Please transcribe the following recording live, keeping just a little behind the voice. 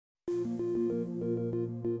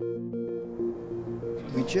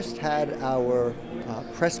We just had our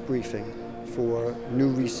press briefing for new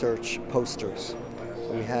research posters.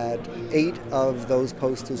 We had 8 of those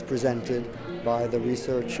posters presented by the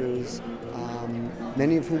researchers,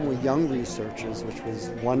 many of whom were young researchers, which was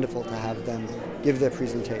wonderful to have them give their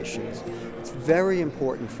presentations. It's very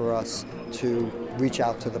important for us to reach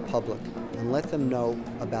out to the public and let them know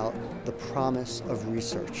about the promise of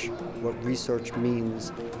research, what research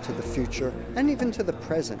means to the future and even to the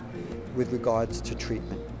present with regards to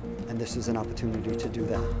treatment. And this is an opportunity to do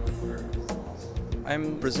that.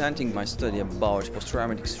 I'm presenting my study about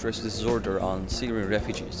post-traumatic stress disorder on Syrian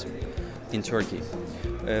refugees in Turkey.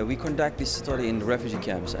 We conduct this study in refugee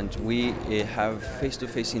camps, and we have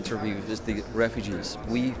face-to-face interviews with the refugees.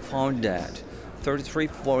 We found that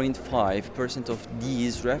 33.5% of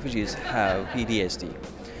these refugees have PTSD.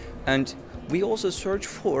 And we also search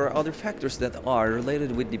for other factors that are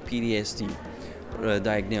related with the PTSD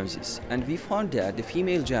diagnosis. And we found that the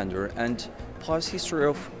female gender and past history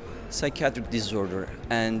of psychiatric disorder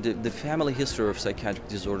and the family history of psychiatric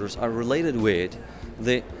disorders are related with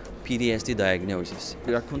the PTSD diagnosis.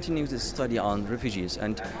 We are continuing to study on refugees,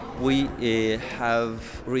 and we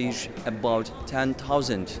have reached about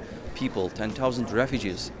 10,000 people, 10,000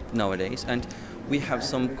 refugees nowadays, and we have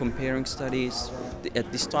some comparing studies.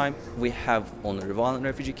 At this time, we have only 1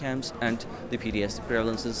 refugee camps and the PTSD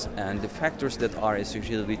prevalences and the factors that are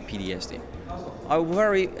associated with PTSD. I'm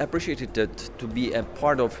very appreciated to be a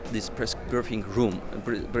part of this press briefing room,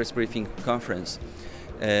 press briefing conference.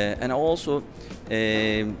 And also,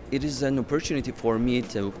 it is an opportunity for me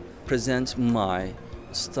to present my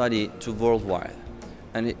study to worldwide.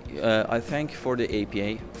 And I thank for the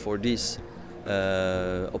APA for this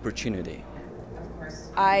opportunity.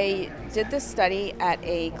 I did this study at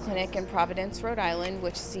a clinic in Providence, Rhode Island,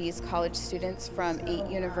 which sees college students from 8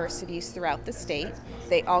 universities throughout the state.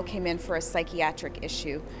 They all came in for a psychiatric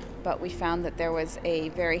issue, but we found that there was a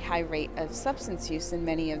very high rate of substance use in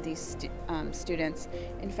many of these students.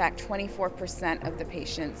 In fact, 24% of the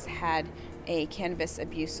patients had a cannabis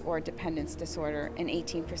abuse or dependence disorder, and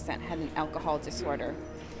 18% had an alcohol disorder.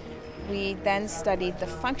 We then studied the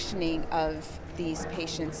functioning of these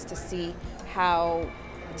patients to see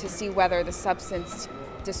whether the substance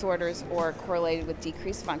disorders were correlated with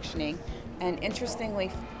decreased functioning. And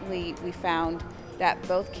interestingly, we found that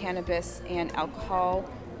both cannabis and alcohol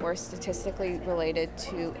were statistically related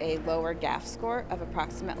to a lower GAF score of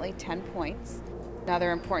approximately 10 points.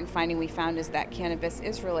 Another important finding we found is that cannabis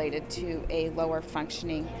is related to a lower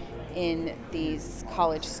functioning in these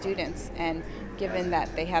college students, and given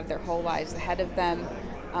that they have their whole lives ahead of them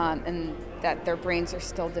and that their brains are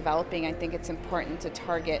still developing, I think it's important to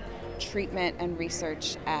target treatment and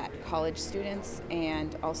research at college students,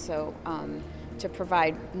 and also to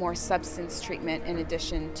provide more substance treatment in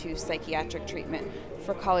addition to psychiatric treatment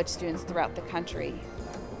for college students throughout the country.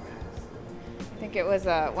 I think it was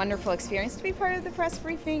a wonderful experience to be part of the press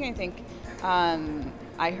briefing. I think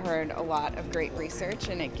I heard a lot of great research,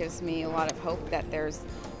 and it gives me a lot of hope that there's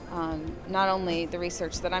not only the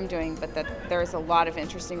research that I'm doing, but that there's a lot of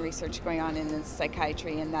interesting research going on in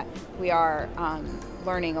psychiatry, and that we are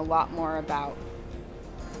learning a lot more about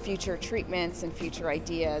future treatments and future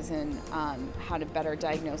ideas, and how to better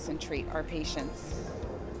diagnose and treat our patients.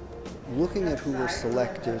 Looking at who were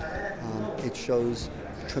selected, it shows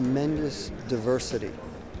tremendous diversity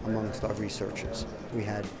amongst our researchers. We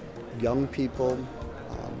had young people,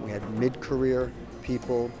 we had mid-career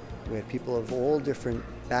people, we had people of all different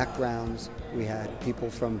backgrounds, we had people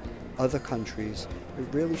from other countries. It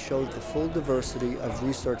really showed the full diversity of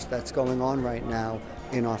research that's going on right now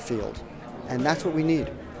in our field. And that's what we need.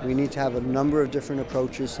 We need to have a number of different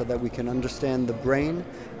approaches so that we can understand the brain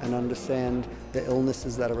and understand the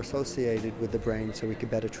illnesses that are associated with the brain, so we can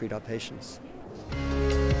better treat our patients.